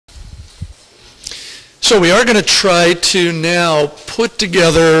So we are going to try to now put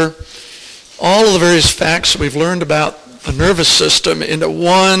together all of the various facts that we've learned about the nervous system into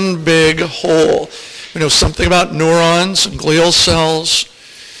one big whole. We know something about neurons and glial cells.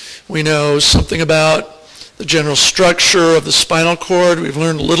 We know something about the general structure of the spinal cord. We've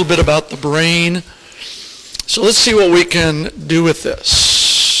learned a little bit about the brain. So let's see what we can do with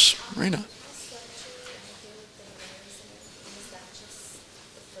this. Marina.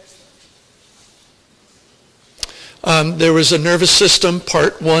 There was a nervous system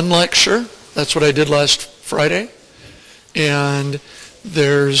part 1 lecture. That's what I did last Friday. And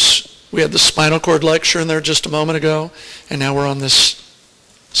we had the spinal cord lecture in there just a moment ago. And now we're on this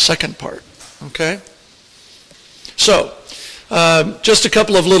second part. Okay? So, just a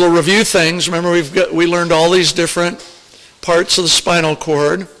couple of little review things. Remember, we learned all these different parts of the spinal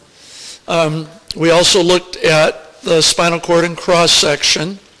cord. We also looked at the spinal cord in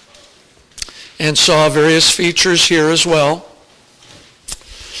cross-section and saw various features here as well.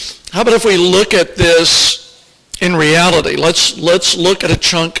 How about if we look at this in reality? Let's look at a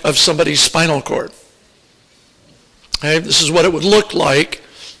chunk of somebody's spinal cord. Okay, this is what it would look like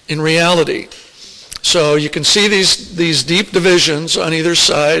in reality. So you can see these deep divisions on either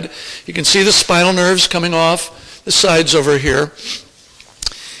side. You can see the spinal nerves coming off the sides over here.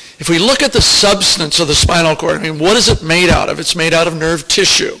 If we look at the substance of the spinal cord, I mean, what is it made out of? It's made out of nerve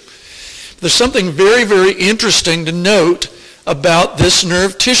tissue. There's something very, very interesting to note about this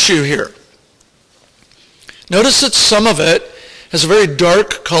nerve tissue here. Notice that some of it has a very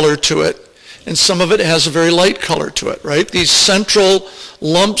dark color to it, and some of it has a very light color to it, right? These central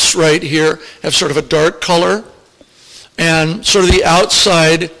lumps right here have sort of a dark color, and sort of the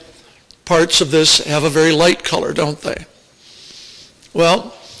outside parts of this have a very light color, don't they?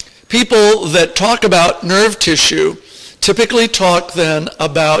 Well, people that talk about nerve tissue typically talk then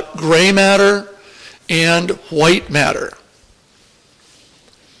about gray matter and white matter.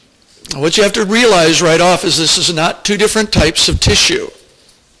 What you have to realize right off is this is not two different types of tissue.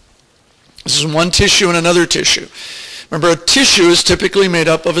 This is one tissue and another tissue. Remember, a tissue is typically made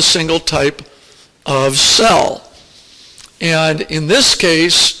up of a single type of cell. And in this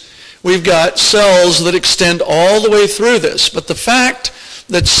case, we've got cells that extend all the way through this. But the fact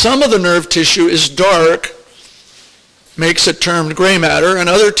that some of the nerve tissue is dark makes it termed gray matter, and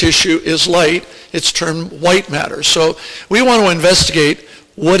other tissue is light, it's termed white matter. So we want to investigate,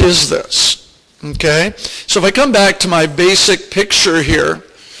 what is this? Okay? So if I come back to my basic picture here,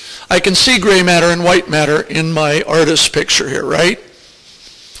 I can see gray matter and white matter in my artist picture here, right?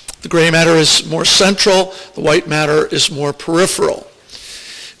 The gray matter is more central, the white matter is more peripheral.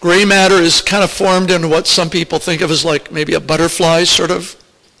 Gray matter is kind of formed into what some people think of as like maybe a butterfly sort of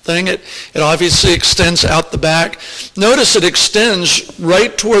thing. It obviously extends out the back. Notice it extends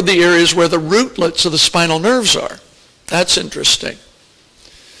right toward the areas where the rootlets of the spinal nerves are. That's interesting.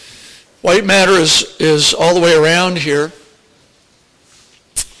 White matter is all the way around here.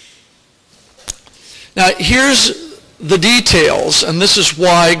 Now here's the details, and this is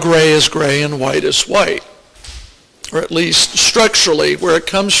why gray is gray and white is white, or at least structurally where it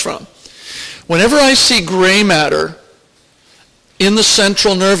comes from. Whenever I see gray matter in the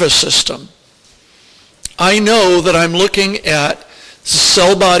central nervous system, I know that I'm looking at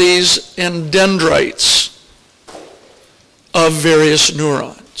cell bodies and dendrites of various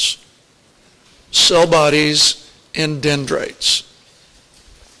neurons. Cell bodies and dendrites.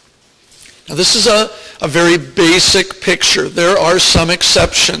 Now this is a very basic picture. There are some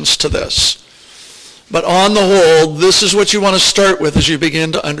exceptions to this. But on the whole, this is what you want to start with as you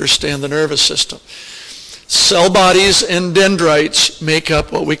begin to understand the nervous system. Cell bodies and dendrites make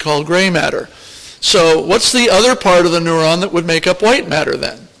up what we call gray matter. So what's the other part of the neuron that would make up white matter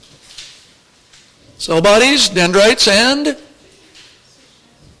then? Cell bodies, dendrites, and?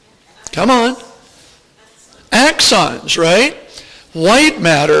 Come on. Axons, right? White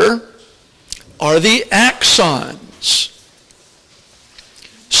matter are the axons.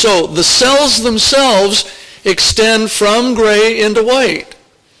 So the cells themselves extend from gray into white.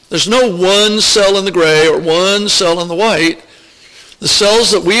 There's no one cell in the gray or one cell in the white. The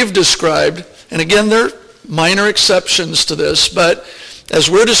cells that we've described, and again, there are minor exceptions to this, but as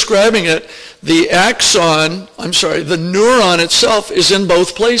we're describing it, the neuron itself is in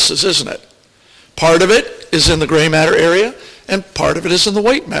both places, isn't it? Part of it is in the gray matter area, and part of it is in the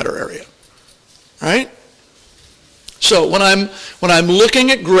white matter area, right? So when I'm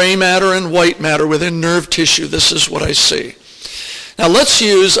looking at gray matter and white matter within nerve tissue, this is what I see. Now let's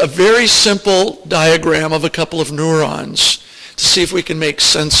use a very simple diagram of a couple of neurons to see if we can make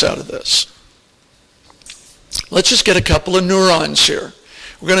sense out of this. Let's just get a couple of neurons here.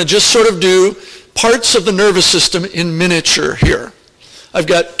 We're going to just sort of do parts of the nervous system in miniature here. I've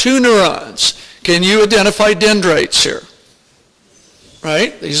got two neurons. Can you identify dendrites here?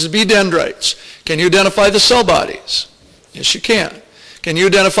 Right? These would be dendrites. Can you identify the cell bodies? Yes, you can. Can you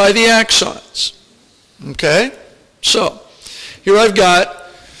identify the axons? Okay? So, here I've got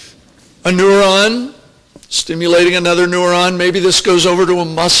a neuron stimulating another neuron. Maybe this goes over to a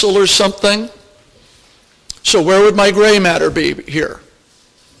muscle or something. So where would my gray matter be here?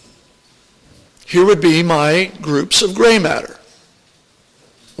 Here would be my groups of gray matter.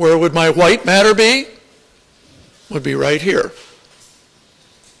 Where would my white matter be? Would be right here.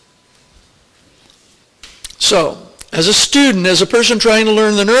 So, as a student, as a person trying to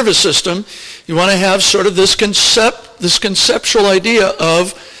learn the nervous system, you want to have sort of this conceptual idea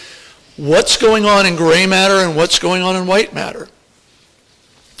of what's going on in gray matter and what's going on in white matter.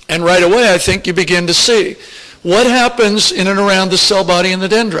 And right away, I think you begin to see what happens in and around the cell body and the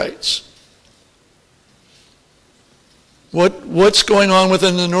dendrites. What's going on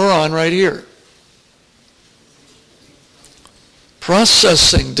within the neuron right here?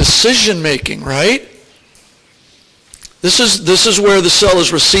 Processing, decision making, right? This is where the cell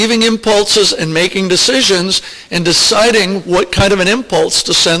is receiving impulses and making decisions and deciding what kind of an impulse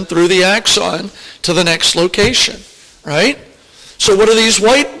to send through the axon to the next location, right? So what are these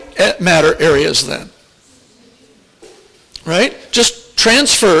white matter areas then? Right? Just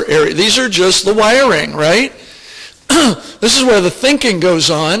transfer area. These are just the wiring, right? This is where the thinking goes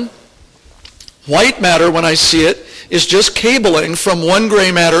on. White matter, when I see it, is just cabling from one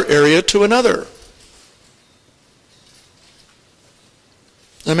gray matter area to another.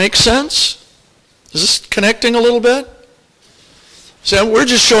 That makes sense? Is this connecting a little bit? See, we're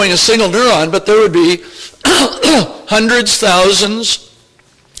just showing a single neuron, but there would be hundreds, thousands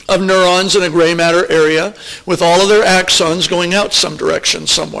of neurons in a gray matter area with all of their axons going out some direction,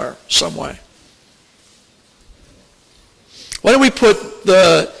 somewhere, some way. Why don't we put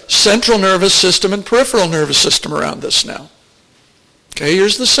the central nervous system and peripheral nervous system around this now? Okay,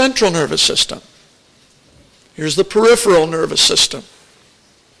 here's the central nervous system. Here's the peripheral nervous system.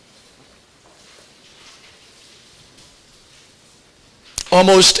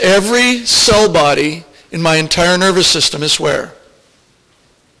 Almost every cell body in my entire nervous system is where?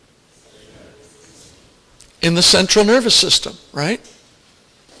 In the central nervous system, right?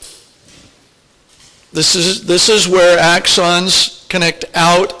 This is where axons connect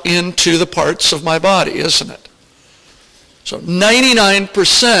out into the parts of my body, isn't it? So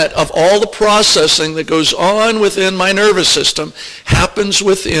 99% of all the processing that goes on within my nervous system happens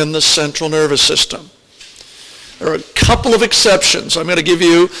within the central nervous system. There are a couple of exceptions. I'm going to give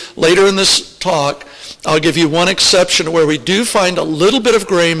you, later in this talk, I'll give you one exception where we do find a little bit of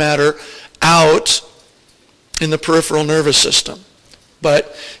gray matter out in the peripheral nervous system.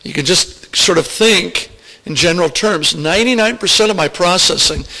 But you can just sort of think in general terms, 99% of my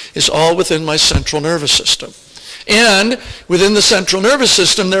processing is all within my central nervous system. And within the central nervous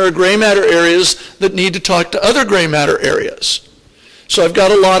system, there are gray matter areas that need to talk to other gray matter areas. So I've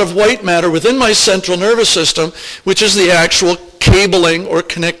got a lot of white matter within my central nervous system, which is the actual cabling or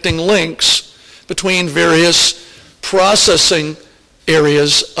connecting links between various processing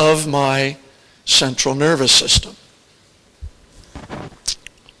areas of my central nervous system.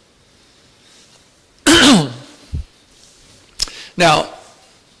 Now,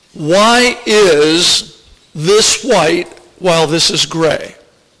 why is this white while this is gray?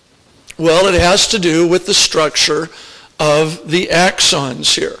 Well, it has to do with the structure of the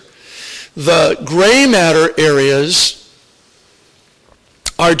axons here. The gray matter areas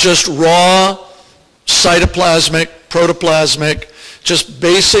are just raw cytoplasmic, protoplasmic, just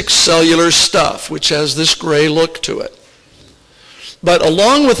basic cellular stuff, which has this gray look to it. But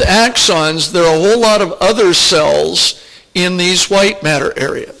along with axons, there are a whole lot of other cells in these white matter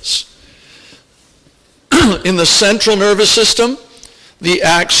areas. In the central nervous system, the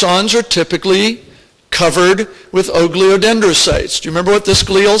axons are typically covered with oligodendrocytes. Do you remember what this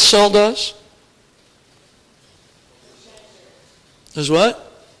glial cell does? Does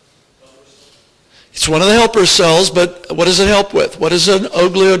what? It's one of the helper cells, but what does it help with? What does an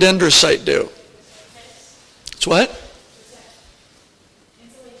oligodendrocyte do? It's what?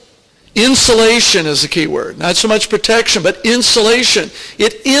 Insulation is the key word. Not so much protection, but insulation.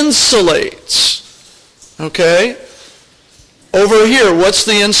 It insulates. Okay? Over here, what's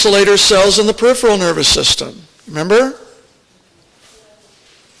the insulator cells in the peripheral nervous system? Remember?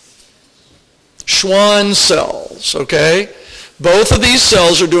 Schwann cells, okay? Both of these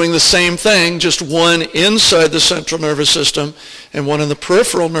cells are doing the same thing, just one inside the central nervous system and one in the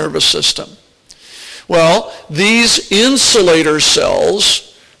peripheral nervous system. Well, these insulator cells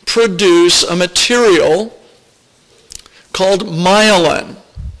produce a material called myelin.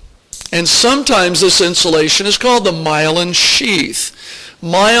 And sometimes this insulation is called the myelin sheath.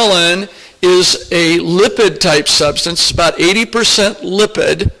 Myelin is a lipid type substance, about 80%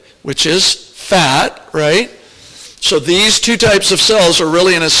 lipid, which is fat, right? So these two types of cells are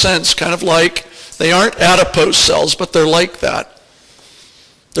really, in a sense, kind of like, they aren't adipose cells, but they're like that.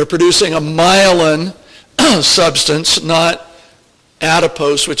 They're producing a myelin substance, not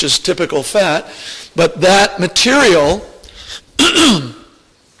adipose, which is typical fat. But that material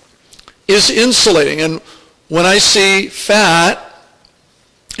is insulating. And when I see fat,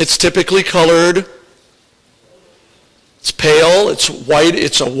 it's typically colored. It's pale. It's white.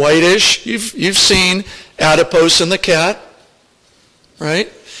 It's a whitish. You've seen adipose in the cat,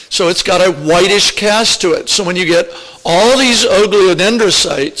 right? So it's got a whitish cast to it. So when you get all these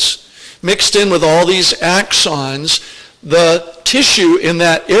oligodendrocytes mixed in with all these axons, the tissue in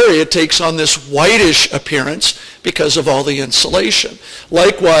that area takes on this whitish appearance because of all the insulation.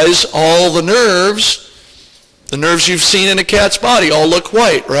 Likewise, all the nerves you've seen in a cat's body all look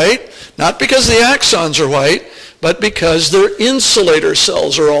white, right? Not because the axons are white, but because their insulator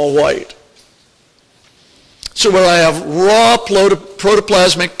cells are all white. So where I have raw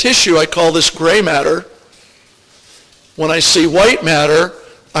protoplasmic tissue, I call this gray matter. When I see white matter,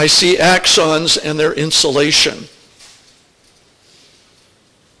 I see axons and their insulation.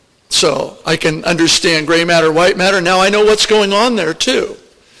 So I can understand gray matter, white matter. Now I know what's going on there too.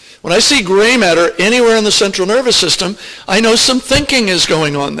 When I see gray matter anywhere in the central nervous system, I know some thinking is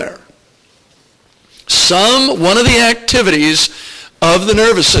going on there. One of the activities of the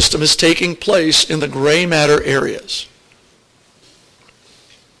nervous system is taking place in the gray matter areas.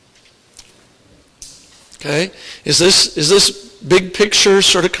 Okay? Is this big picture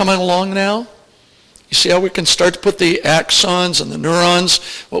sort of coming along now? You see how we can start to put the axons and the neurons,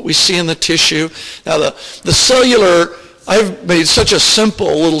 what we see in the tissue. Now the cellular, I've made such a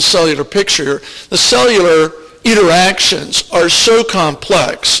simple little cellular picture. The cellular interactions are so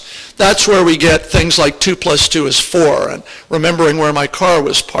complex. That's where we get things like 2 + 2 is 4, and remembering where my car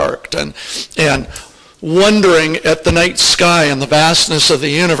was parked, and wondering at the night sky and the vastness of the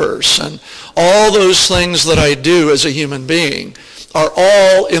universe, and all those things that I do as a human being are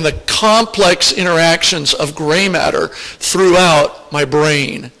all in the complex interactions of gray matter throughout my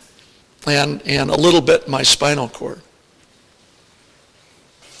brain and a little bit my spinal cord.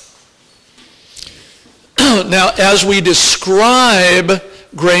 Now, as we describe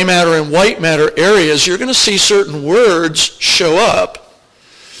gray matter and white matter areas, you're going to see certain words show up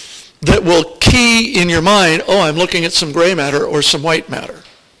that will key in your mind, oh, I'm looking at some gray matter or some white matter.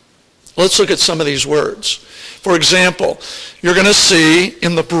 Let's look at some of these words. For example, you're going to see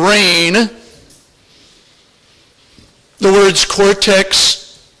in the brain the words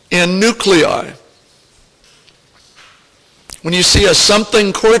cortex and nuclei. When you see a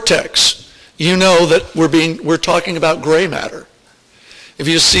something cortex, you know that we're talking about gray matter. If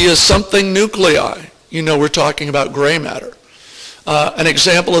you see a something nuclei, you know we're talking about gray matter. An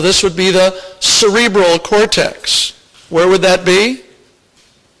example of this would be the cerebral cortex. Where would that be?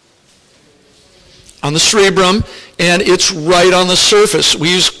 On the cerebrum, and it's right on the surface.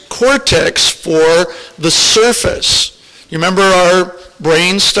 We use cortex for the surface. You remember our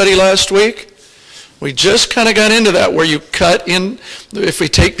brain study last week? We just kind of got into that, where you cut in. If we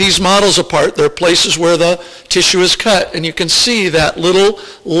take these models apart, there are places where the tissue is cut, and you can see that little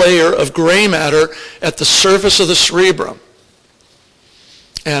layer of gray matter at the surface of the cerebrum.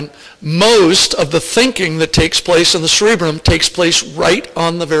 And most of the thinking that takes place in the cerebrum takes place right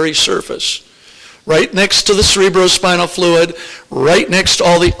on the very surface. Right next to the cerebrospinal fluid, right next to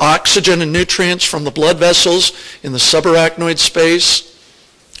all the oxygen and nutrients from the blood vessels in the subarachnoid space,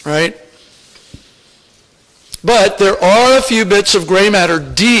 right? But there are a few bits of gray matter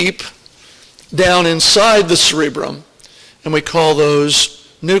deep down inside the cerebrum, and we call those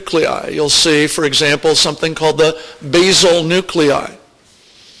nuclei. You'll see, for example, something called the basal nuclei.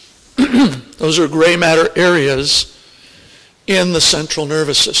 Those are gray matter areas in the central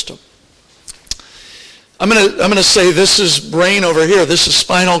nervous system. I'm going to say this is brain over here. This is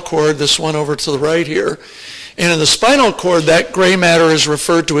spinal cord, this one over to the right here. And in the spinal cord, that gray matter is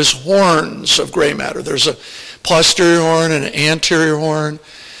referred to as horns of gray matter. There's a posterior horn and an anterior horn.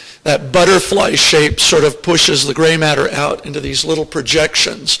 That butterfly shape sort of pushes the gray matter out into these little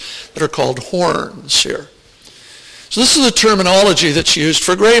projections that are called horns here. So this is the terminology that's used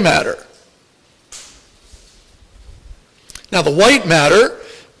for gray matter. Now the white matter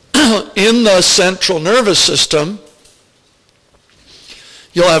in the central nervous system,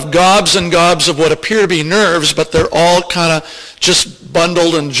 you'll have gobs and gobs of what appear to be nerves, but they're all kind of just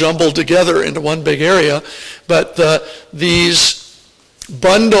bundled and jumbled together into one big area, but these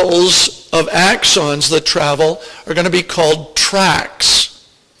bundles of axons that travel are going to be called tracts.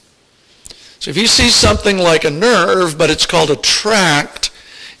 So if you see something like a nerve, but it's called a tract,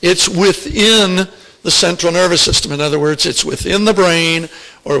 it's within the central nervous system. In other words, it's within the brain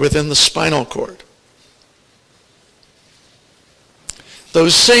or within the spinal cord.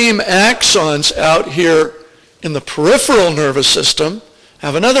 Those same axons out here in the peripheral nervous system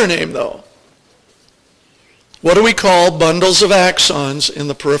have another name, though. What do we call bundles of axons in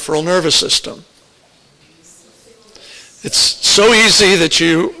the peripheral nervous system? It's so easy that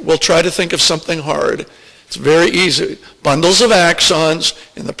you will try to think of something hard. It's very easy. Bundles of axons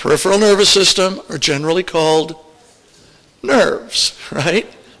in the peripheral nervous system are generally called nerves, right?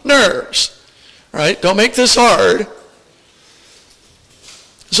 Nerves, right? Don't make this hard.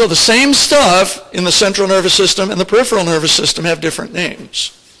 So the same stuff in the central nervous system and the peripheral nervous system have different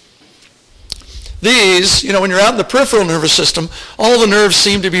names. These, when you're out in the peripheral nervous system, all the nerves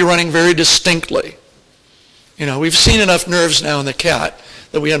seem to be running very distinctly. We've seen enough nerves now in the cat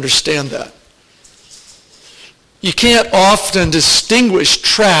that we understand that. You can't often distinguish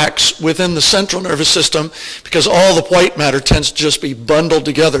tracts within the central nervous system because all the white matter tends to just be bundled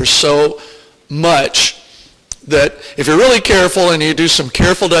together so much that if you're really careful and you do some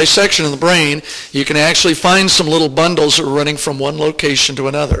careful dissection in the brain, you can actually find some little bundles that are running from one location to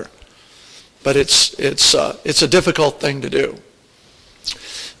another. But it's a difficult thing to do.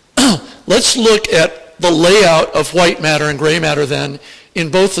 Let's look at the layout of white matter and gray matter then in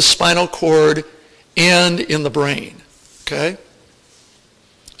both the spinal cord and in the brain. Okay?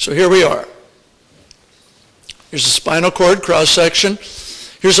 So here we are. Here's a spinal cord cross-section.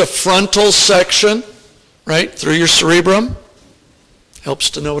 Here's a frontal section, right, through your cerebrum.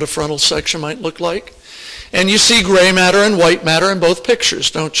 Helps to know what a frontal section might look like. And you see gray matter and white matter in both pictures,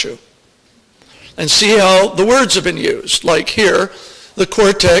 don't you? And see how the words have been used. Like here, the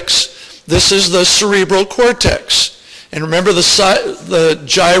cortex, this is the cerebral cortex. And remember the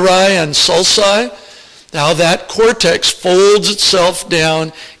gyri and sulci? How that cortex folds itself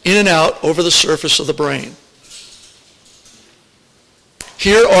down in and out over the surface of the brain.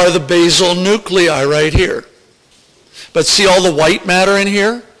 Here are the basal nuclei right here. But see all the white matter in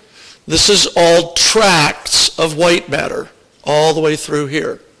here? This is all tracts of white matter all the way through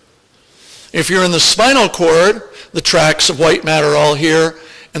here. If you're in the spinal cord, the tracts of white matter are all here,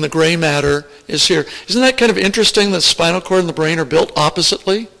 and the gray matter is here. Isn't that kind of interesting that the spinal cord and the brain are built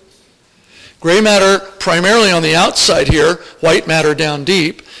oppositely? Gray matter primarily on the outside here, white matter down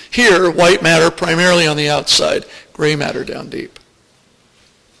deep. Here, white matter primarily on the outside, gray matter down deep.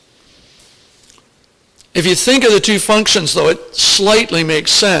 If you think of the two functions, though, it slightly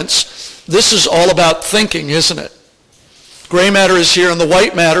makes sense. This is all about thinking, isn't it? Gray matter is here, and the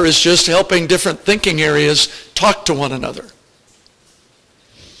white matter is just helping different thinking areas talk to one another.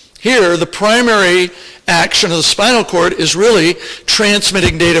 Here, the primary action of the spinal cord is really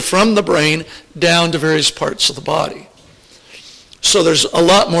transmitting data from the brain down to various parts of the body. So there's a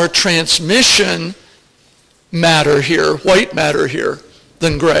lot more transmission matter here, white matter here,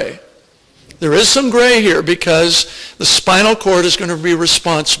 than gray. There is some gray here because the spinal cord is going to be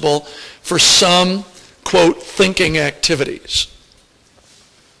responsible for some, quote, thinking activities.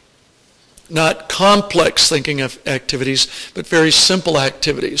 Not complex thinking of activities, but very simple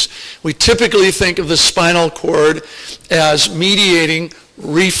activities. We typically think of the spinal cord as mediating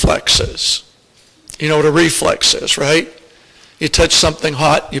reflexes. You know what a reflex is, right? You touch something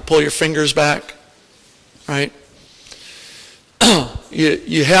hot, you pull your fingers back, right?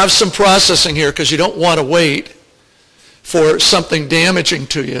 You have some processing here because you don't want to wait for something damaging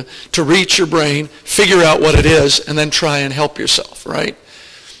to you to reach your brain, figure out what it is, and then try and help yourself, right?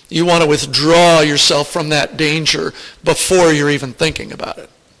 You want to withdraw yourself from that danger before you're even thinking about it.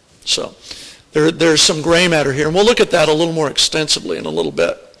 So there's some gray matter here, and we'll look at that a little more extensively in a little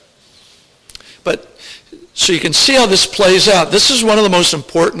bit. But so you can see how this plays out. This is one of the most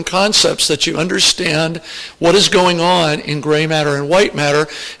important concepts, that you understand what is going on in gray matter and white matter.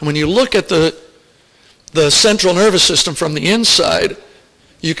 And when you look at the central nervous system from the inside,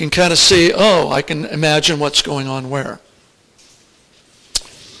 you can kind of see, oh, I can imagine what's going on where.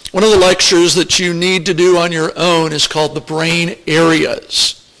 One of the lectures that you need to do on your own is called the brain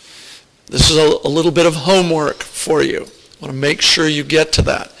areas. This is a little bit of homework for you. I want to make sure you get to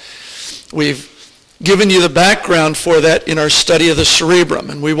that. We've given you the background for that in our study of the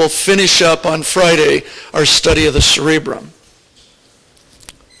cerebrum, and we will finish up on Friday our study of the cerebrum.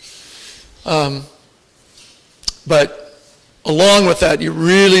 But along with that, you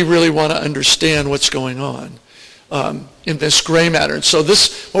really, really want to understand what's going on. in this gray matter. And so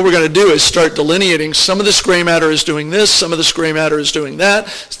what we're going to do is start delineating some of this gray matter is doing this, some of this gray matter is doing that,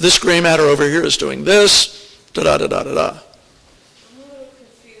 this gray matter over here is doing this, da-da-da-da-da-da. I'm a little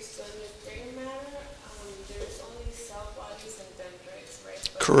confused. So in the gray matter, there's only cell bodies and dendrites, right?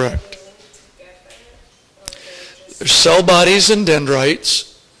 But Correct. Are they linked together, or they're just... There's cell bodies and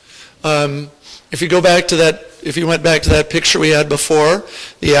dendrites. If you go back to that, if you went back to that picture we had before,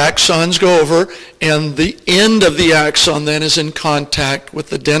 the axons go over, and the end of the axon then is in contact with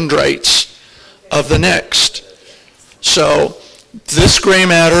the dendrites of the next. So this gray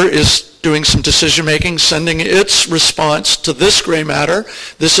matter is doing some decision making, sending its response to this gray matter.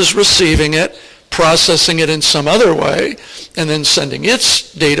 This is receiving it, processing it in some other way, and then sending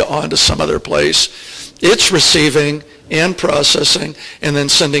its data on to some other place. It's receiving and processing, and then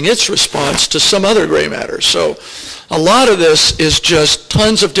sending its response to some other gray matter. So a lot of this is just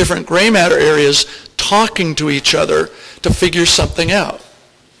tons of different gray matter areas talking to each other to figure something out.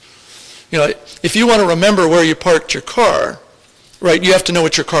 You know, if you want to remember where you parked your car, right, you have to know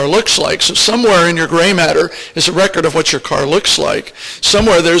what your car looks like. So somewhere in your gray matter is a record of what your car looks like.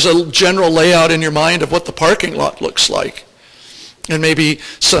 Somewhere there's a general layout in your mind of what the parking lot looks like. And maybe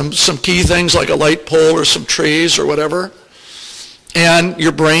some key things like a light pole or some trees or whatever. And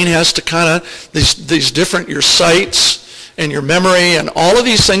your brain has to kind of, these different, your sights and your memory and all of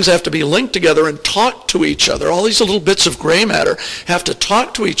these things have to be linked together and talk to each other. All these little bits of gray matter have to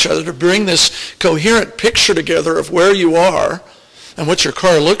talk to each other to bring this coherent picture together of where you are and what your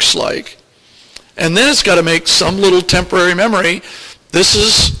car looks like. And then it's got to make some little temporary memory. This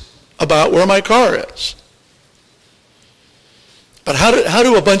is about where my car is. But how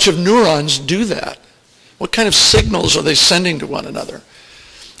do a bunch of neurons do that? What kind of signals are they sending to one another?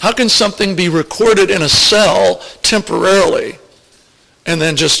 How can something be recorded in a cell temporarily and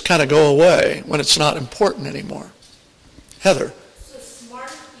then just kind of go away when it's not important anymore? Heather? So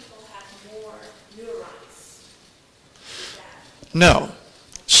smarter people have more neurons. Is that... No.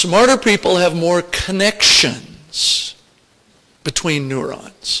 Smarter people have more connections between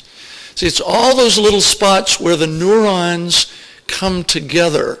neurons. See, it's all those little spots where the neurons come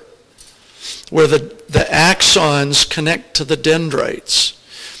together, where the axons connect to the dendrites.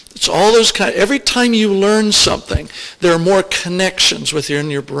 It's all those kind. Every time you learn something, there are more connections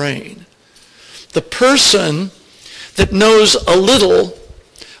within your brain. The person that knows a little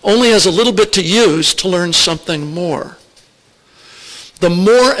only has a little bit to use to learn something more. The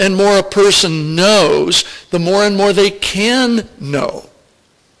more and more a person knows, the more and more they can know.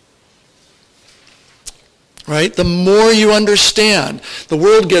 Right? The more you understand, the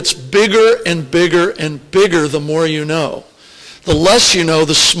world gets bigger and bigger and bigger the more you know. The less you know,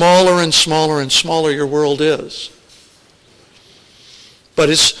 the smaller and smaller and smaller your world is. But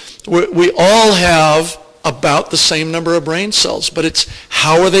we all have about the same number of brain cells, but it's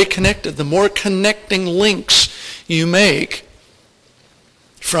how are they connected? The more connecting links you make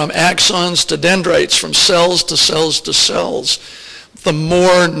from axons to dendrites, from cells to cells to cells, the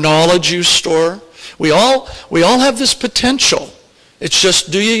more knowledge you store. We all have this potential. It's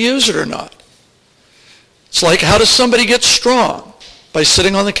just, do you use it or not? It's like, how does somebody get strong? By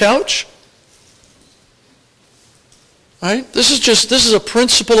sitting on the couch? Right? This is a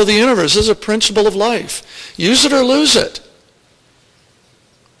principle of the universe. This is a principle of life. Use it or lose it.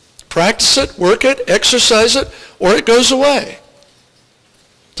 Practice it, work it, exercise it, or it goes away.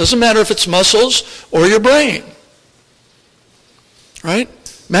 Doesn't matter if it's muscles or your brain. Right?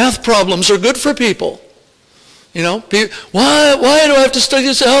 Math problems are good for people. You know, why do I have to study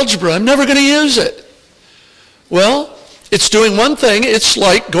this algebra? I'm never going to use it. Well, it's doing one thing. It's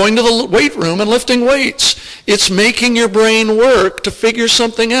like going to the weight room and lifting weights. It's making your brain work to figure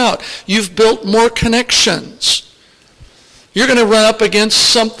something out. You've built more connections. You're going to run up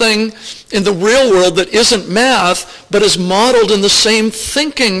against something in the real world that isn't math, but is modeled in the same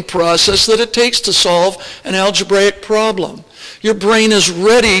thinking process that it takes to solve an algebraic problem. Your brain is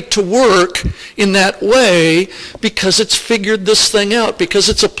ready to work in that way because it's figured this thing out, because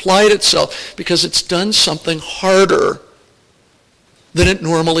it's applied itself, because it's done something harder than it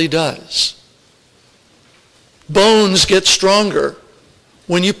normally does. Bones get stronger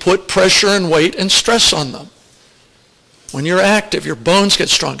when you put pressure and weight and stress on them. When you're active, your bones get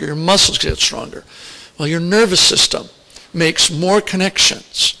stronger, your muscles get stronger. Well, your nervous system makes more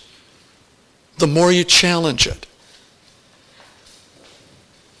connections the more you challenge it.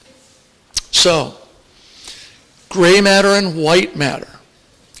 So, gray matter and white matter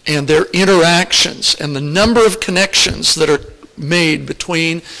and their interactions and the number of connections that are made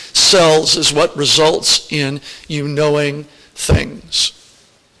between cells is what results in you knowing things.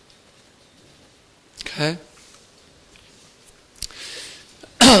 Okay?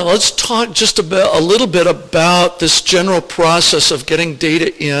 let's talk just a little bit about this general process of getting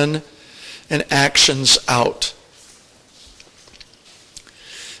data in and actions out.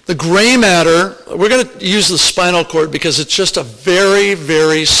 The gray matter, we're going to use the spinal cord because it's just a very,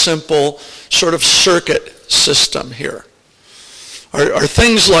 very simple sort of circuit system here. Our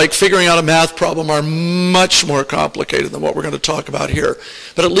things like figuring out a math problem are much more complicated than what we're going to talk about here.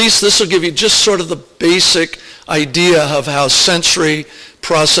 But at least this will give you just sort of the basic idea of how sensory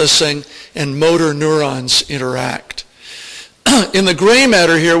processing and motor neurons interact. In the gray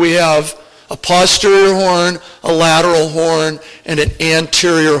matter here we have a posterior horn, a lateral horn, and an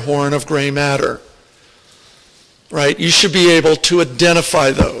anterior horn of gray matter. Right? You should be able to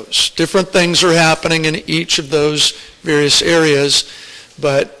identify those. Different things are happening in each of those various areas,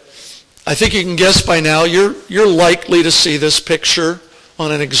 but I think you can guess by now you're likely to see this picture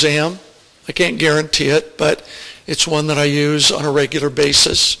on an exam. I can't guarantee it, but it's one that I use on a regular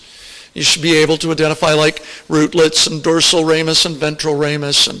basis. You should be able to identify like rootlets and dorsal ramus and ventral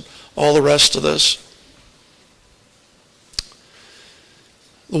ramus and all the rest of this.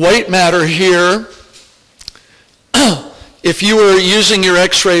 The white matter here, if you were using your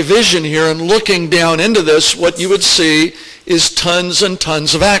X-ray vision here and looking down into this, what you would see is tons and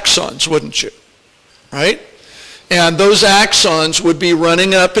tons of axons, wouldn't you? Right? And those axons would be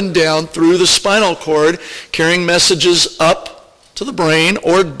running up and down through the spinal cord, carrying messages up to the brain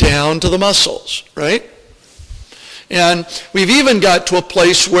or down to the muscles, right? And we've even got to a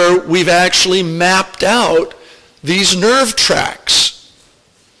place where we've actually mapped out these nerve tracks,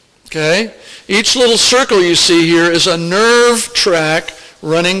 okay? Each little circle you see here is a nerve track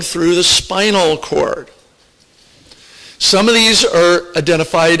running through the spinal cord. Some of these are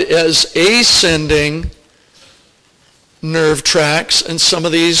identified as ascending nerve tracks, and some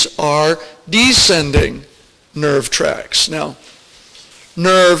of these are descending nerve tracks. Now,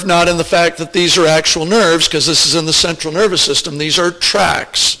 nerve, not in the fact that these are actual nerves, because this is in the central nervous system. These are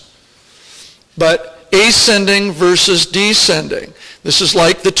tracks. But ascending versus descending. This is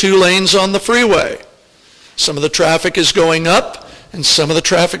like the two lanes on the freeway. Some of the traffic is going up, and some of the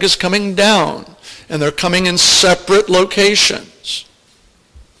traffic is coming down. And they're coming in separate locations.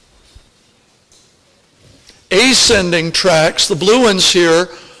 Ascending tracks, the blue ones here,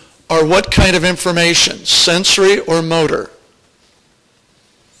 are what kind of information? Sensory or motor?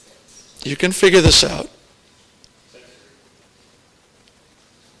 You can figure this out.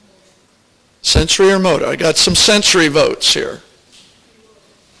 Sensory or motor? I got some sensory votes here.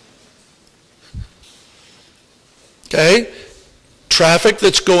 Okay? Traffic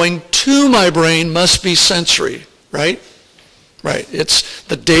that's going to my brain must be sensory, right? Right. It's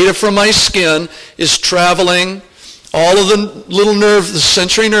the data from my skin is traveling. All of the little the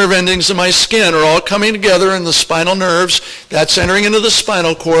sensory nerve endings in my skin are all coming together in the spinal nerves. That's entering into the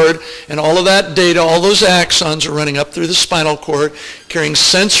spinal cord, and all of that data, all those axons are running up through the spinal cord, carrying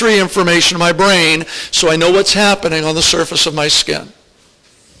sensory information to my brain so I know what's happening on the surface of my skin.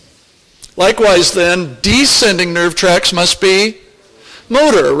 Likewise then, descending nerve tracks must be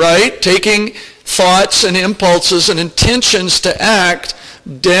motor, right? Taking thoughts and impulses and intentions to act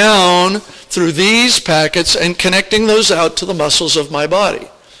down through these packets and connecting those out to the muscles of my body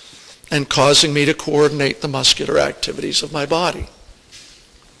and causing me to coordinate the muscular activities of my body.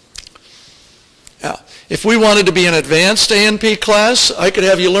 Now, if we wanted to be an advanced A&P class, I could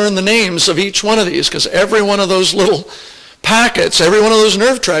have you learn the names of each one of these, because every one of those little packets, every one of those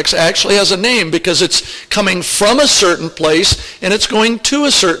nerve tracks actually has a name because it's coming from a certain place and it's going to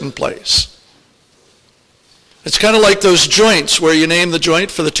a certain place. It's kind of like those joints where you name the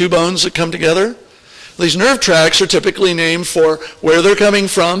joint for the two bones that come together. These nerve tracks are typically named for where they're coming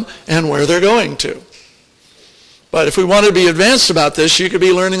from and where they're going to. But if we wanted to be advanced about this, you could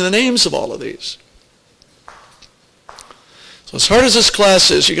be learning the names of all of these. So as hard as this class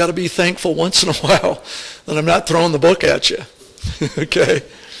is, you got to be thankful once in a while that I'm not throwing the book at you. Okay?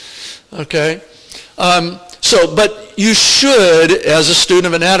 Okay? But you should, as a student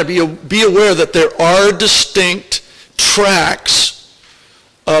of anatomy, be aware that there are distinct tracks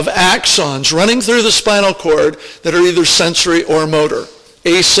of axons running through the spinal cord that are either sensory or motor,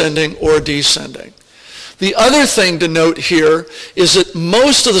 ascending or descending. The other thing to note here is that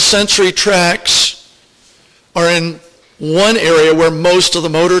most of the sensory tracks are in one area where most of the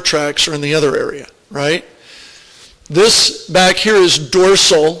motor tracks are in the other area, right? This back here is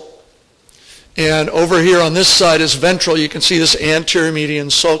dorsal, and over here on this side is ventral. You can see this anterior median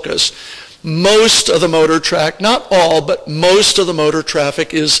sulcus. Most of the motor track, not all, but most of the motor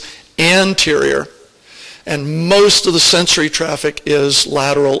traffic is anterior, and most of the sensory traffic is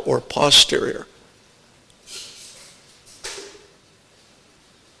lateral or posterior.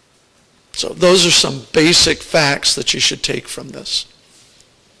 So those are some basic facts that you should take from this.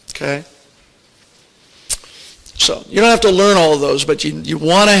 Okay? So you don't have to learn all of those, but you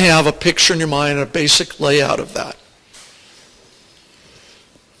want to have a picture in your mind and a basic layout of that.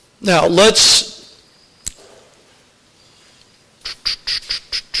 Now let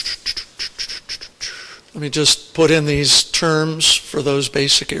me just put in these terms for those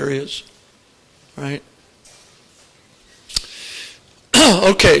basic areas, right?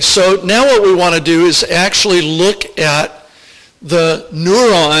 Okay, so now what we want to do is actually look at the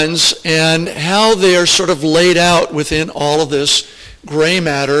neurons and how they are sort of laid out within all of this gray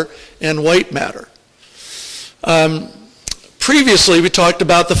matter and white matter. Previously, we talked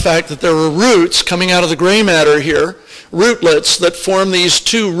about the fact that there were roots coming out of the gray matter here, rootlets that form these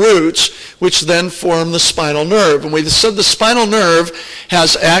two roots, which then form the spinal nerve. And we said the spinal nerve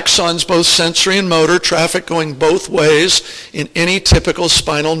has axons, both sensory and motor, traffic going both ways in any typical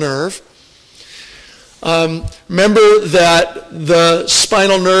spinal nerve. Remember that the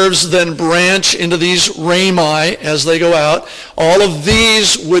spinal nerves then branch into these rami as they go out. All of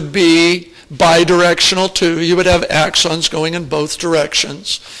these would be bidirectional too. You would have axons going in both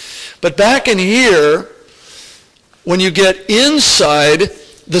directions. But back in here, when you get inside,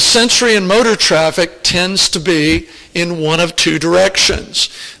 the sensory and motor traffic tends to be in one of two directions.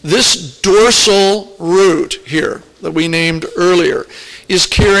 This dorsal root here that we named earlier is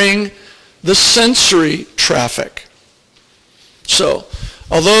carrying the sensory traffic. So,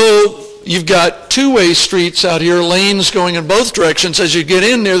 although you've got two-way streets out here, lanes going in both directions, as you get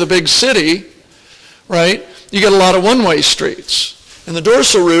in near the big city, right, you get a lot of one-way streets. And the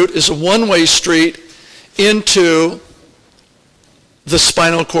dorsal root is a one-way street into the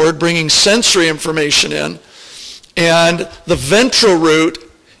spinal cord, bringing sensory information in. And the ventral root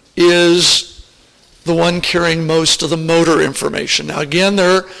is the one carrying most of the motor information. Now again,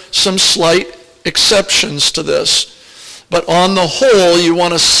 there are some slight exceptions to this, but on the whole, you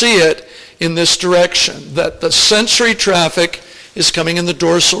want to see it in this direction, that the sensory traffic is coming in the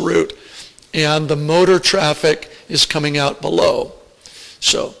dorsal root and the motor traffic is coming out below.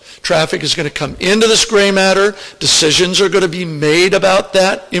 So traffic is going to come into this gray matter. Decisions are going to be made about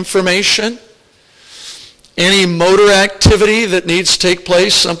that information. Any motor activity that needs to take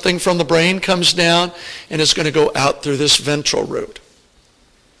place, something from the brain comes down and it's going to go out through this ventral root.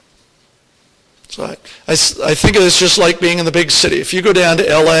 So I think of this just like being in the big city. If you go down to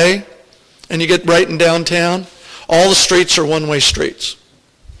LA and you get right in downtown, all the streets are one-way streets.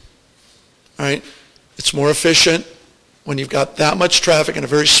 Right? It's more efficient. When you've got that much traffic in a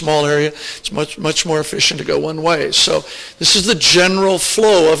very small area, it's much more efficient to go one way. So this is the general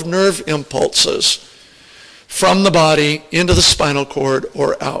flow of nerve impulses from the body into the spinal cord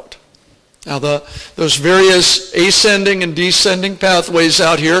or out. Now those various ascending and descending pathways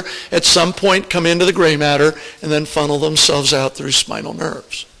out here at some point come into the gray matter and then funnel themselves out through spinal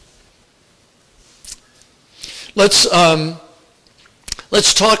nerves. Let's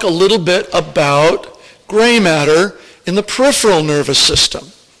talk a little bit about gray matter in the peripheral nervous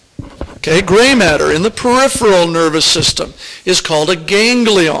system. Okay, gray matter in the peripheral nervous system is called a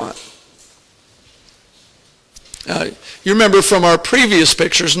ganglion. You remember from our previous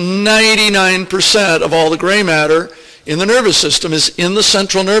pictures, 99% of all the gray matter in the nervous system is in the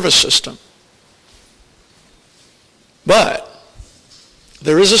central nervous system. But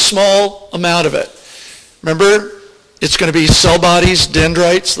there is a small amount of it. Remember, it's going to be cell bodies,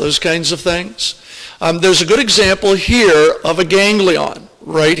 dendrites, those kinds of things. There's a good example here of a ganglion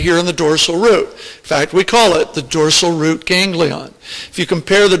right here in the dorsal root. In fact, we call it the dorsal root ganglion. If you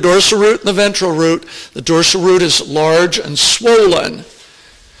compare the dorsal root and the ventral root, the dorsal root is large and swollen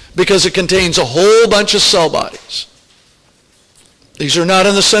because it contains a whole bunch of cell bodies. These are not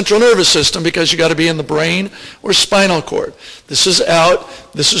in the central nervous system because you got to be in the brain or spinal cord. This is out.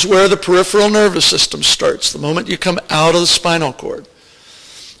 This is where the peripheral nervous system starts, the moment you come out of the spinal cord.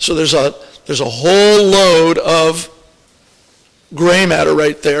 So there's a whole load of gray matter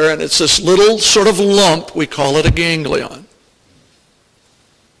right there, and it's this little sort of lump. We call it a ganglion.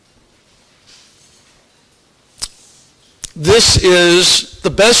 This is the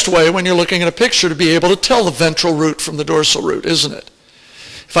best way when you're looking at a picture to be able to tell the ventral root from the dorsal root, isn't it?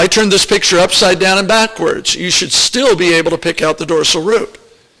 If I turn this picture upside down and backwards, you should still be able to pick out the dorsal root.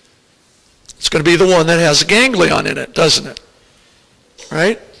 It's going to be the one that has a ganglion in it, doesn't it?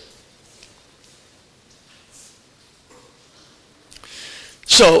 Right?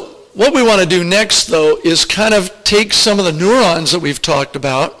 So what we want to do next, though, is kind of take some of the neurons that we've talked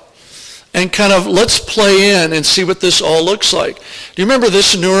about and kind of let's play in and see what this all looks like. Do you remember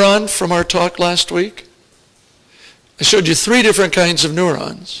this neuron from our talk last week? I showed you 3 different kinds of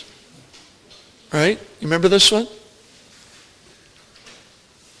neurons. right? You remember this one?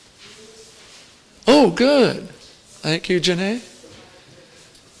 Oh, good. Thank you, Janae.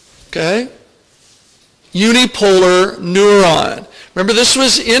 Okay. Unipolar neuron. Remember, this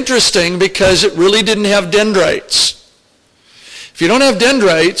was interesting because it really didn't have dendrites. If you don't have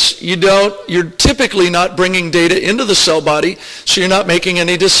dendrites, you're typically not bringing data into the cell body, so you're not making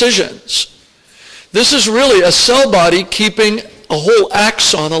any decisions. This is really a cell body keeping a whole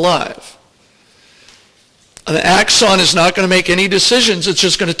axon alive. An axon is not going to make any decisions. It's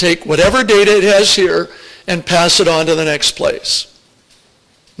just going to take whatever data it has here and pass it on to the next place.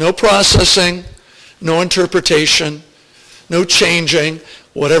 No processing, no interpretation, no changing.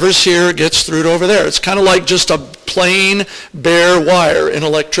 Whatever's here gets through to over there. It's kind of like just a plain, bare wire in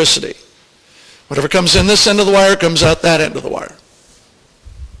electricity. Whatever comes in this end of the wire comes out that end of the wire.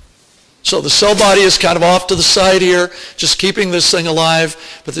 So the cell body is kind of off to the side here, just keeping this thing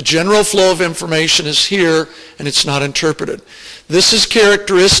alive, but the general flow of information is here, and it's not interpreted. This is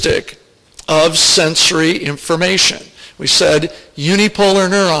characteristic of sensory information. We said unipolar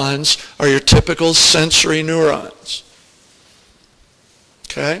neurons are your typical sensory neurons.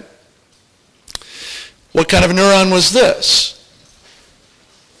 Okay? What kind of neuron was this?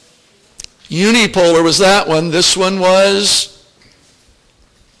 Unipolar was that one. This one was...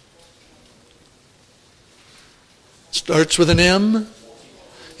 starts with an M?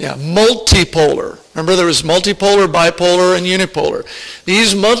 Yeah, multipolar. Remember there was multipolar, bipolar, and unipolar.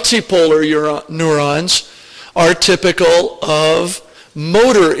 These multipolar neurons are typical of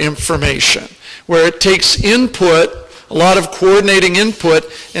motor information, where it takes input, a lot of coordinating input,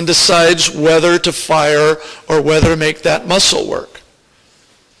 and decides whether to fire or whether to make that muscle work.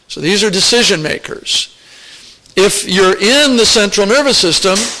 So these are decision makers. If you're in the central nervous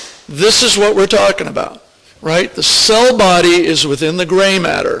system, this is what we're talking about. Right? The cell body is within the gray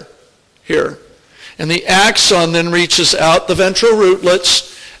matter here. And the axon then reaches out the ventral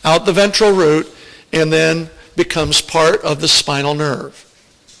rootlets, out the ventral root, and then becomes part of the spinal nerve.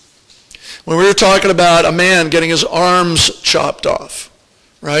 When we were talking about a man getting his arms chopped off,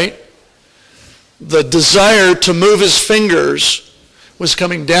 right? The desire to move his fingers was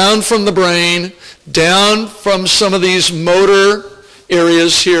coming down from the brain, down from some of these motor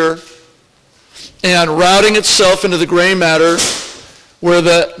areas here, and routing itself into the gray matter where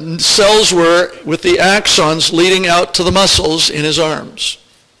the cells were with the axons leading out to the muscles in his arms.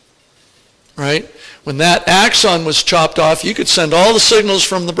 Right? When that axon was chopped off, you could send all the signals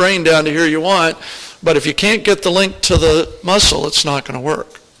from the brain down to here you want, but if you can't get the link to the muscle, it's not going to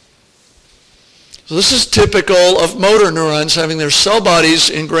work. So this is typical of motor neurons having their cell bodies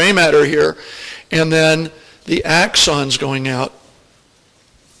in gray matter here, and then the axons going out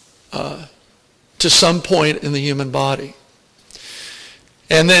to some point in the human body.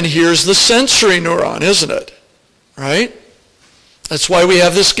 And then here's the sensory neuron, isn't it? Right? That's why we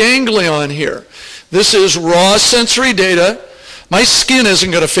have this ganglion here. This is raw sensory data. My skin isn't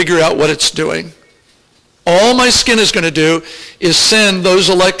going to figure out what it's doing. All my skin is going to do is send those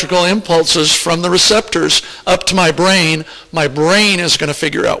electrical impulses from the receptors up to my brain. My brain is going to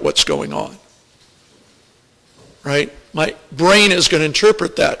figure out what's going on. Right? My brain is going to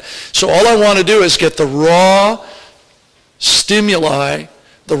interpret that. So all I want to do is get the raw stimuli,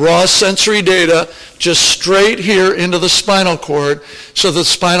 the raw sensory data, just straight here into the spinal cord, so the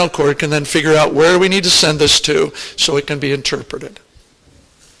spinal cord can then figure out where we need to send this to so it can be interpreted.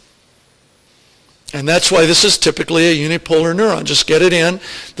 And that's why this is typically a unipolar neuron. Just get it in.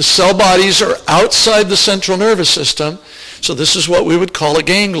 The cell bodies are outside the central nervous system, so this is what we would call a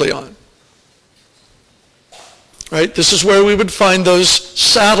ganglion. Right? This is where we would find those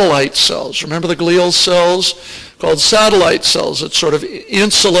satellite cells. Remember the glial cells? Called satellite cells that sort of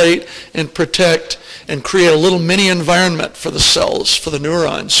insulate and protect and create a little mini environment for the cells, for the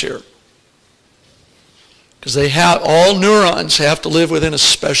neurons here. Because all neurons have to live within a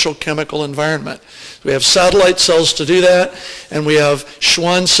special chemical environment. We have satellite cells to do that, and we have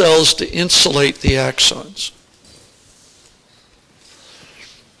Schwann cells to insulate the axons.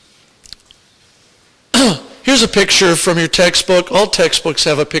 Here's a picture from your textbook. All textbooks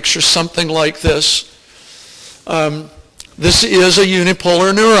have a picture something like this. This is a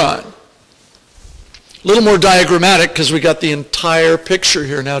unipolar neuron. A little more diagrammatic because we got the entire picture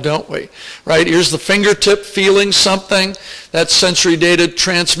here now, don't we? Right? Here's the fingertip feeling something. That sensory data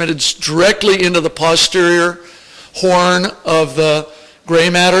transmitted directly into the posterior horn of the gray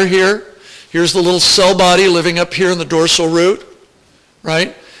matter here. Here's the little cell body living up here in the dorsal root.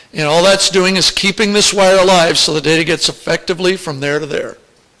 Right? And all that's doing is keeping this wire alive so the data gets effectively from there to there.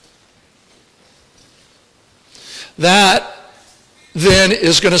 That then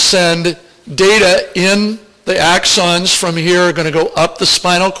is going to send data in the axons from here are going to go up the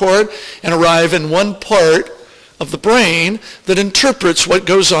spinal cord and arrive in one part of the brain that interprets what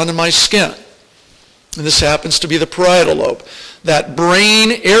goes on in my skin. And this happens to be the parietal lobe. That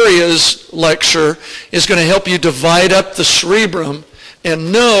brain areas lecture is going to help you divide up the cerebrum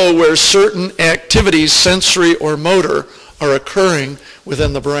and know where certain activities, sensory or motor, are occurring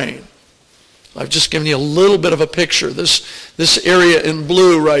within the brain. I've just given you a little bit of a picture. This area in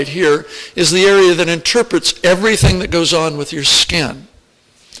blue right here is the area that interprets everything that goes on with your skin.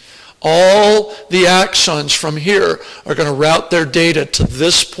 All the axons from here are going to route their data to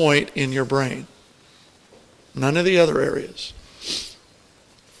this point in your brain. None of the other areas.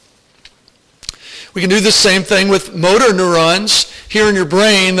 We can do the same thing with motor neurons. Here in your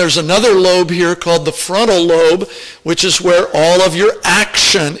brain, there's another lobe here called the frontal lobe, which is where all of your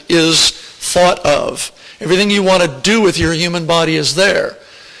action is thought of. Everything you want to do with your human body is there.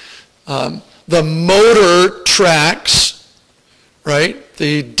 The motor tracts, right?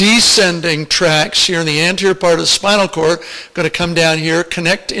 The descending tracts here in the anterior part of the spinal cord are going to come down here,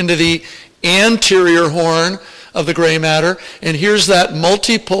 connect into the anterior horn of the gray matter, and here's that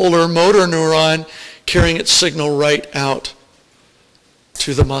multipolar motor neuron carrying its signal right out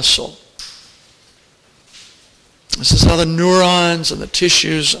to the muscle. This is how the neurons and the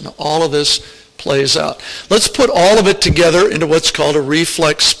tissues and all of this plays out. Let's put all of it together into what's called a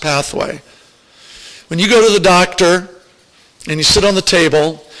reflex pathway. When you go to the doctor and you sit on the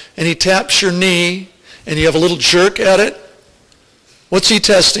table and he taps your knee and you have a little jerk at it, what's he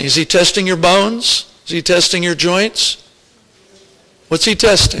testing? Is he testing your bones? Is he testing your joints? What's he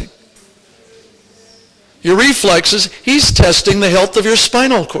testing? Your reflexes. He's testing the health of your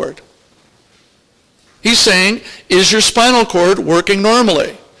spinal cord. He's saying, is your spinal cord working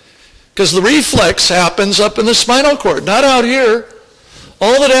normally? Because the reflex happens up in the spinal cord, not out here.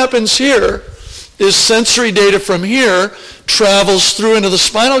 All that happens here is sensory data from here travels through into the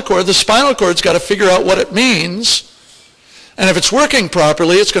spinal cord. The spinal cord's got to figure out what it means. And if it's working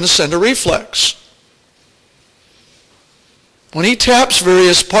properly, it's going to send a reflex. When he taps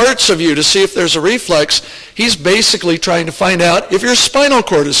various parts of you to see if there's a reflex, he's basically trying to find out if your spinal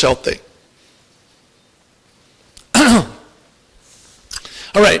cord is healthy.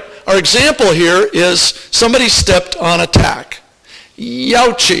 All right, our example here is somebody stepped on a tack.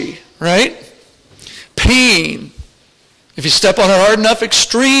 Youchy, right? Pain. If you step on it hard enough,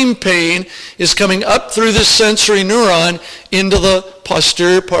 extreme pain is coming up through this sensory neuron into the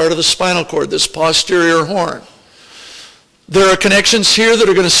posterior part of the spinal cord, this posterior horn. There are connections here that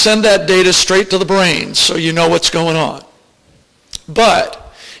are going to send that data straight to the brain, so you know what's going on.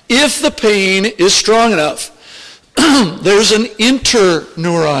 But if the pain is strong enough, there's an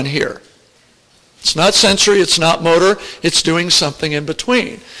interneuron here. It's not sensory, it's not motor, it's doing something in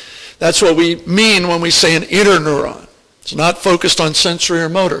between. That's what we mean when we say an interneuron. It's not focused on sensory or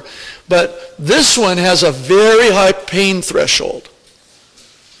motor. But this one has a very high pain threshold.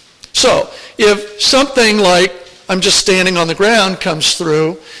 So if something like I'm just standing on the ground comes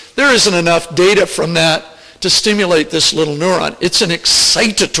through, there isn't enough data from that to stimulate this little neuron. It's an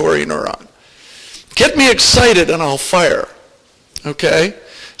excitatory neuron. Get me excited and I'll fire. Okay?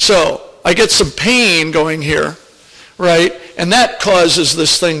 So I get some pain going here, right? And that causes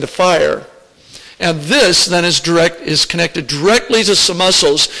this thing to fire. And this then is connected directly to some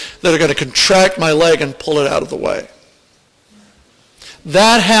muscles that are going to contract my leg and pull it out of the way.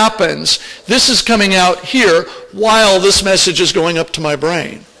 That happens. This is coming out here while this message is going up to my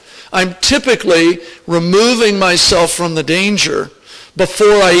brain. I'm typically removing myself from the danger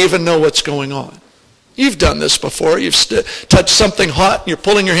before I even know what's going on. You've done this before. You've touched something hot and you're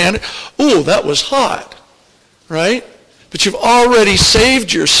pulling your hand. Ooh, that was hot, right? But you've already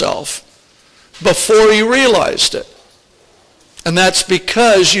saved yourself before you realized it. And that's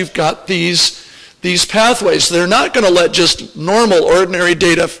because you've got these pathways. They're not going to let just normal, ordinary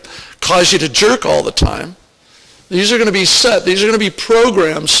data cause you to jerk all the time. These are going to be set. These are going to be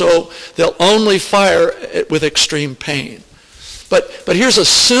programmed so they'll only fire with extreme pain. But here's a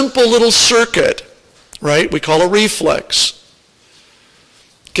simple little circuit, right? We call a reflex,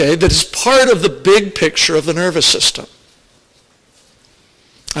 okay, that is part of the big picture of the nervous system.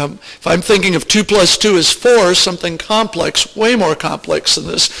 If I'm thinking of 2 + 2 is 4, something complex, way more complex than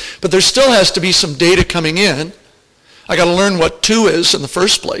this, but there still has to be some data coming in. I got to learn what 2 is in the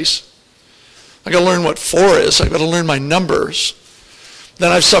first place. I got to learn what 4 is. I got to learn my numbers.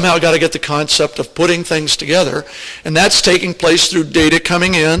 Then I've somehow got to get the concept of putting things together, and that's taking place through data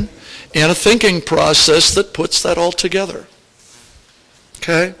coming in and a thinking process that puts that all together.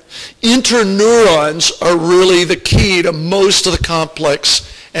 Okay? Interneurons are really the key to most of the complex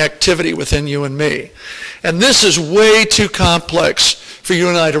activity within you and me. And this is way too complex for you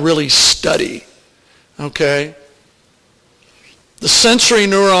and I to really study, okay? The sensory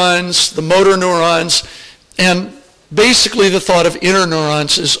neurons, the motor neurons, and basically the thought of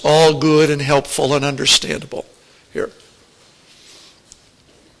interneurons is all good and helpful and understandable here.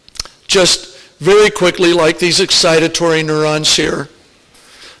 Just very quickly, like these excitatory neurons here,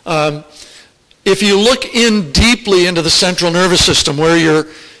 if you look in deeply into the central nervous system where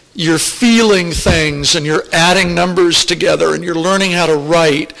you're feeling things and you're adding numbers together and you're learning how to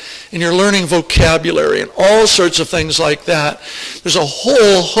write and you're learning vocabulary and all sorts of things like that, there's a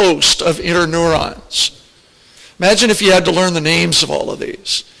whole host of interneurons. Imagine if you had to learn the names of all of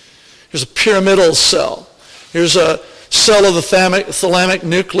these. Here's a pyramidal cell. Here's a cell of the thalamic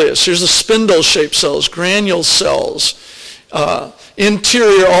nucleus. Here's the spindle-shaped cells, granule cells,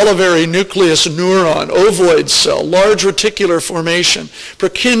 interior olivary nucleus neuron, ovoid cell, large reticular formation,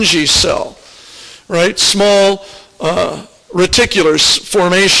 Purkinje cell, right? Small reticular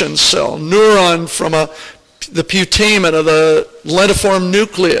formation cell, neuron from the putamen of the lentiform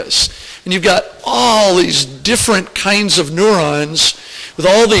nucleus. And you've got all these different kinds of neurons with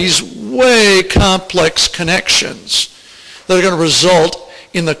all these way complex connections that are going to result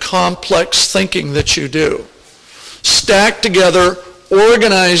in the complex thinking that you do. Stacked together,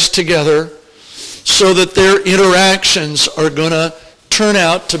 organized together, so that their interactions are going to turn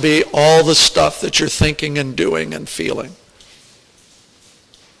out to be all the stuff that you're thinking and doing and feeling.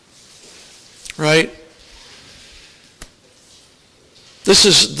 Right? This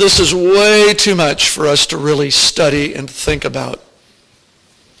is way too much for us to really study and think about.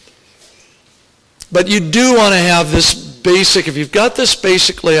 But you do want to have this basic, if you've got this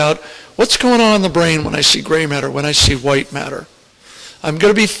basic layout, what's going on in the brain when I see gray matter, when I see white matter? I'm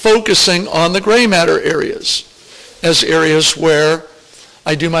going to be focusing on the gray matter areas as areas where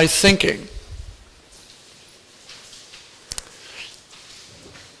I do my thinking.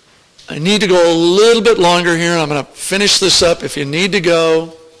 I need to go a little bit longer here. I'm going to finish this up. If you need to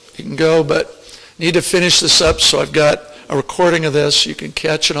go, you can go, but I need to finish this up, so I've got a recording of this. You can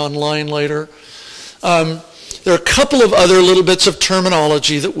catch it online later. There are a couple of other little bits of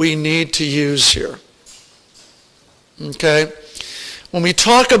terminology that we need to use here. Okay? When we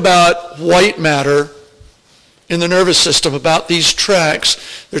talk about white matter in the nervous system, about these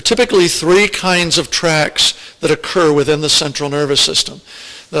tracts, there are typically three kinds of tracts that occur within the central nervous system.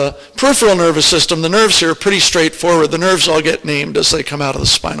 The peripheral nervous system, the nerves here are pretty straightforward. The nerves all get named as they come out of the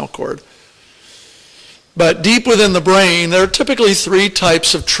spinal cord. But deep within the brain, there are typically three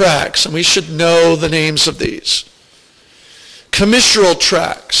types of tracts, and we should know the names of these. Commissural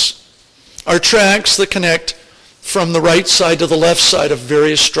tracts are tracts that connect from the right side to the left side of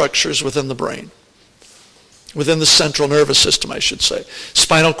various structures within the brain. Within the central nervous system, I should say.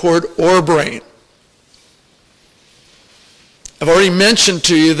 Spinal cord or brain. I've already mentioned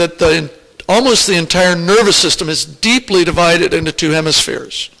to you that almost the entire nervous system is deeply divided into two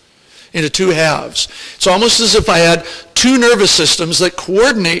hemispheres, into two halves. It's almost as if I had two nervous systems that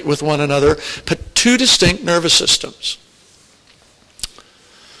coordinate with one another, but two distinct nervous systems.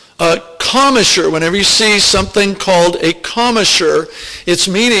 A commissure, whenever you see something called a commissure, it's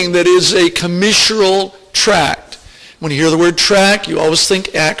meaning that it is a commissural tract. When you hear the word tract, you always think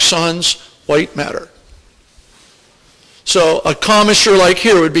axons, white matter. So a commissure like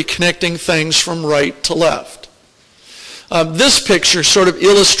here would be connecting things from right to left. This picture sort of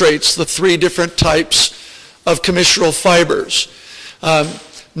illustrates the three different types of commissural fibers.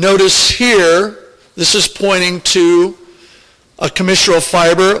 Notice here, this is pointing to a commissural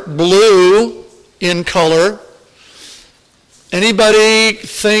fiber, blue in color. Anybody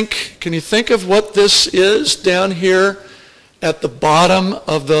think, can you think of what this is down here at the bottom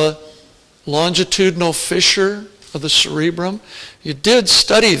of the longitudinal fissure of the cerebrum? You did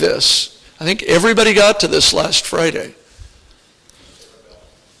study this. I think everybody got to this last Friday.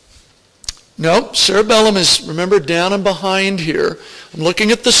 No, cerebellum is, remember, down and behind here. I'm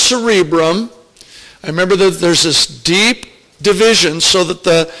looking at the cerebrum. I remember that there's this deep division so that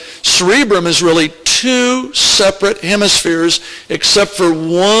the cerebrum is really two separate hemispheres except for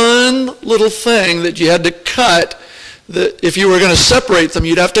one little thing that you had to cut. That if you were going to separate them,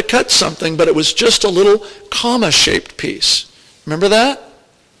 you'd have to cut something, but it was just a little comma-shaped piece. Remember that?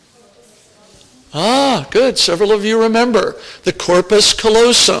 Ah, good. Several of you remember. The corpus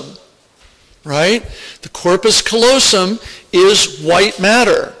callosum, right? The corpus callosum is white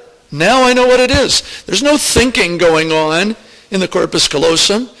matter. Now I know what it is. There's no thinking going on in the corpus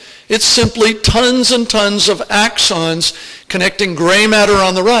callosum. It's simply tons and tons of axons connecting gray matter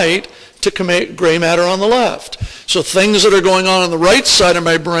on the right to gray matter on the left. So things that are going on the right side of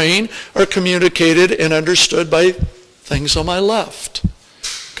my brain are communicated and understood by things on my left.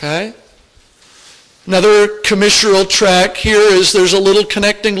 Okay? Another commissural tract here is there's a little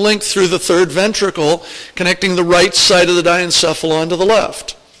connecting link through the third ventricle connecting the right side of the diencephalon to the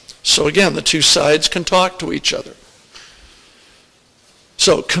left. So again, the two sides can talk to each other.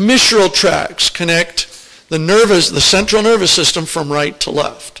 So commissural tracts connect the central nervous system from right to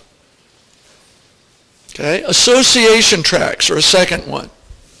left. Okay? Association tracts are a second one.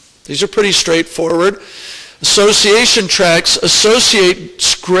 These are pretty straightforward. Association tracts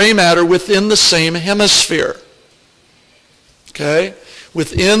associate gray matter within the same hemisphere. Okay?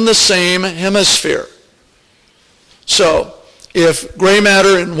 Within the same hemisphere. So, if gray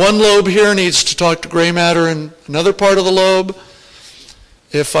matter in one lobe here needs to talk to gray matter in another part of the lobe,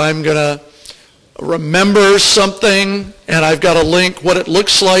 if I'm going to remember something and I've got to link what it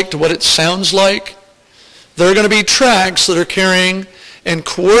looks like to what it sounds like, there are going to be tracts that are carrying and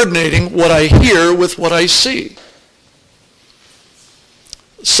coordinating what I hear with what I see.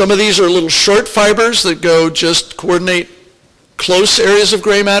 Some of these are little short fibers that go just coordinate close areas of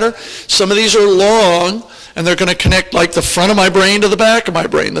gray matter. Some of these are long, and they're going to connect like the front of my brain to the back of my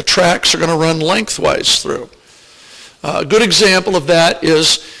brain. The tracks are going to run lengthwise through. A good example of that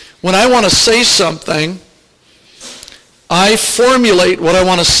is when I want to say something, I formulate what I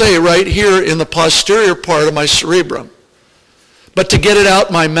want to say right here in the posterior part of my cerebrum. But to get it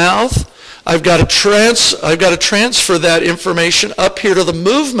out my mouth, I've got to transfer that information up here to the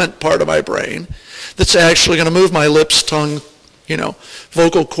movement part of my brain that's actually going to move my lips, tongue,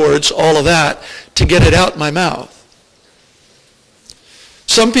 vocal cords, all of that, to get it out my mouth.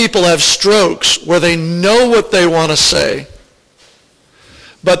 Some people have strokes where they know what they want to say,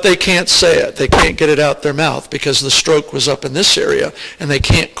 but they can't say it. They can't get it out their mouth because the stroke was up in this area, and they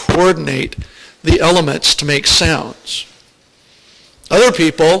can't coordinate the elements to make sounds. Other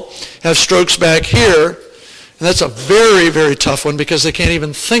people have strokes back here, and that's a very, very tough one because they can't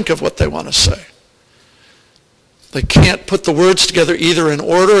even think of what they want to say. They can't put the words together either in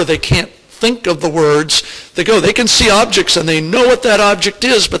order, or they can't think of the words. They can see objects and they know what that object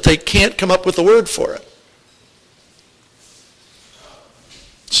is, but they can't come up with a word for it.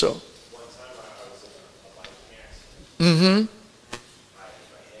 So. One time I was in a bike accident. I hit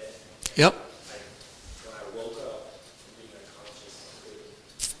my head. Yep. When I woke up from being unconscious,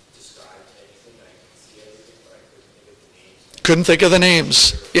 I couldn't describe anything. I could see everything, but I couldn't think of the names. Couldn't think of the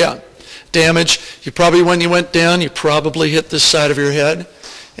names. Yeah. Damage. When you went down, you probably hit this side of your head,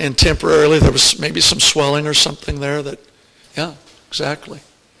 and temporarily there was maybe some swelling or something there yeah, exactly.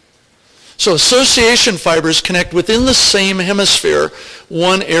 So association fibers connect within the same hemisphere,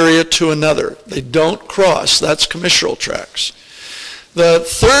 one area to another. They don't cross. That's commissural tracts. The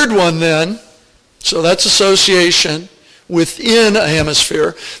third one then, so that's association within a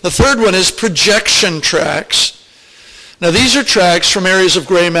hemisphere. The third one is projection tracts. Now these are tracts from areas of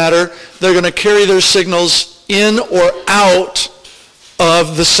gray matter. They're going to carry their signals in or out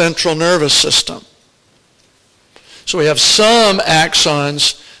of the central nervous system. So we have some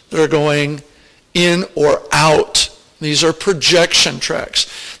axons that are going in or out. These are projection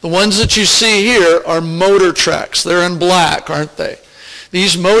tracts. The ones that you see here are motor tracts. They're in black, aren't they?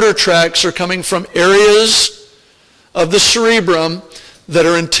 These motor tracts are coming from areas of the cerebrum that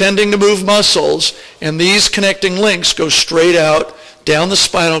are intending to move muscles, and these connecting links go straight out down the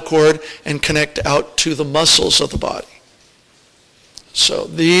spinal cord and connect out to the muscles of the body. So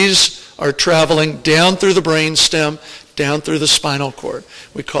these are traveling down through the brain stem, down through the spinal cord.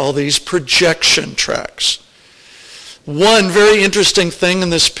 We call these projection tracts. One very interesting thing in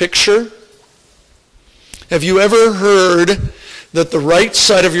this picture, have you ever heard that the right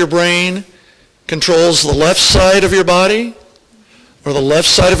side of your brain controls the left side of your body? Or the left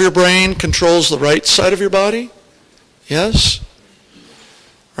side of your brain controls the right side of your body? Yes?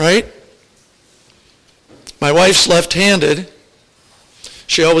 Right? My wife's left-handed.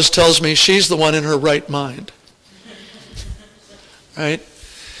 She always tells me she's the one in her right mind. Right?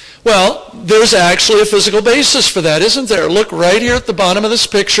 Well, there's actually a physical basis for that, isn't there? Look right here at the bottom of this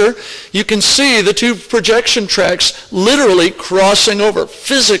picture. You can see the two projection tracts literally crossing over,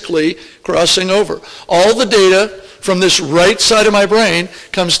 physically crossing over. All the data from this right side of my brain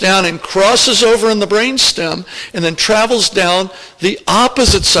comes down and crosses over in the brain stem and then travels down the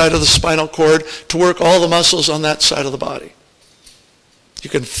opposite side of the spinal cord to work all the muscles on that side of the body. You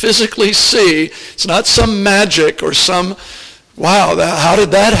can physically see, it's not some magic or some, wow, how did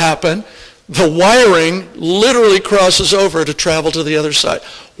that happen? The wiring literally crosses over to travel to the other side.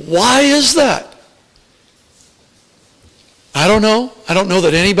 Why is that? I don't know. I don't know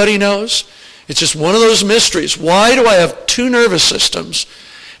that anybody knows. It's just one of those mysteries. Why do I have two nervous systems?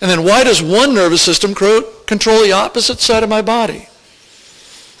 And then why does one nervous system control the opposite side of my body?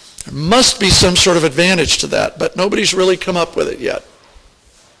 There must be some sort of advantage to that, but nobody's really come up with it yet.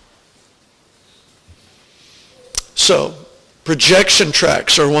 So, projection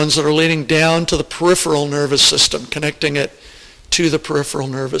tracts are ones that are leading down to the peripheral nervous system, connecting it to the peripheral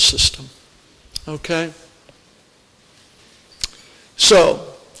nervous system. Okay? So,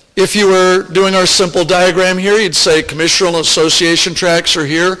 if you were doing our simple diagram here, you'd say commissural and association tracts are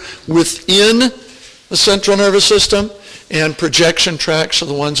here within the central nervous system, and projection tracts are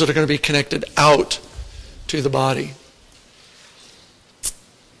the ones that are going to be connected out to the body.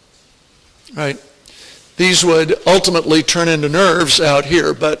 Right? These would ultimately turn into nerves out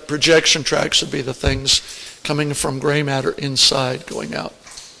here, but projection tracts would be the things coming from gray matter inside going out.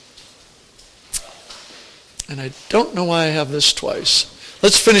 And I don't know why I have this twice.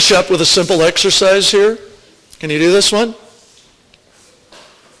 Let's finish up with a simple exercise here. Can you do this one?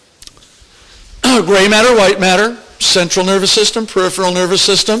 Gray matter, white matter, central nervous system, peripheral nervous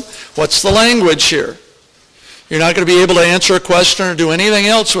system. What's the language here? You're not going to be able to answer a question or do anything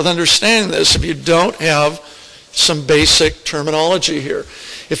else with understanding this if you don't have some basic terminology here.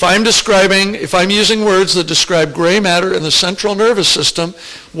 If I'm using words that describe gray matter in the central nervous system,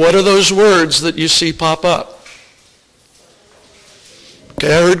 what are those words that you see pop up?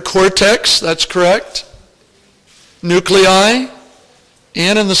 Okay, I heard cortex, that's correct. Nuclei,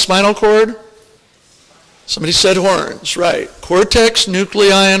 and in the spinal cord, somebody said horns, right. Cortex,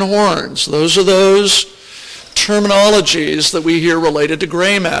 nuclei, and horns. Those are those terminologies that we hear related to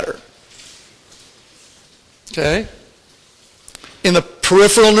gray matter. Okay? In the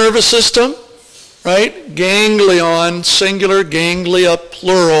peripheral nervous system, right, ganglion, singular, ganglia,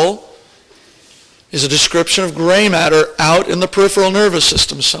 plural, is a description of gray matter out in the peripheral nervous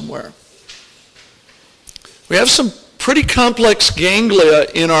system somewhere. We have some pretty complex ganglia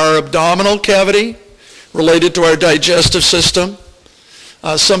in our abdominal cavity related to our digestive system.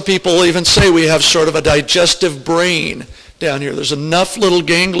 Some people even say we have sort of a digestive brain down here. There's enough little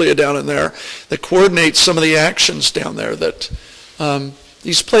ganglia down in there that coordinate some of the actions down there that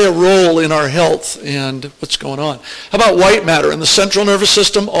these play a role in our health and what's going on. How about white matter? In the central nervous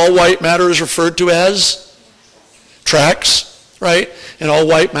system, all white matter is referred to as tracts, right? And all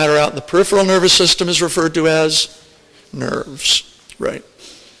white matter out in the peripheral nervous system is referred to as nerves, right?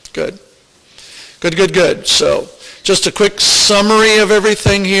 Good. Good, good, good. So just a quick summary of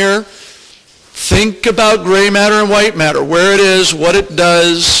everything here. Think about gray matter and white matter, where it is, what it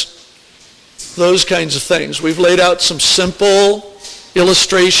does, those kinds of things. We've laid out some simple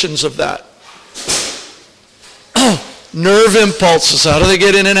illustrations of that. Nerve impulses, how do they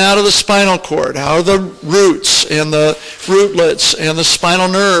get in and out of the spinal cord? How are the roots and the rootlets and the spinal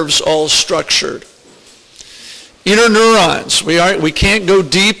nerves all structured? Interneurons, we can't go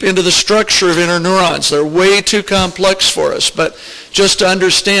deep into the structure of interneurons. They're way too complex for us, but just to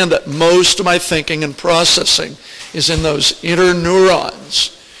understand that most of my thinking and processing is in those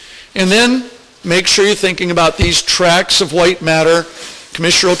interneurons. And then make sure you're thinking about these tracts of white matter,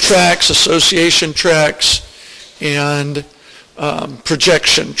 commissural tracts, association tracts, and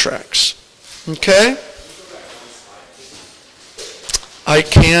projection tracts. Okay? I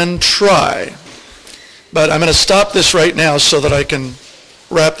can try. But I'm going to stop this right now so that I can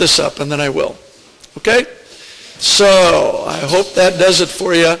wrap this up, and then I will. Okay? So I hope that does it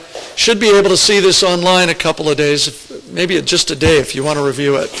for you. Should be able to see this online a couple of days, maybe just a day if you want to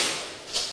review it.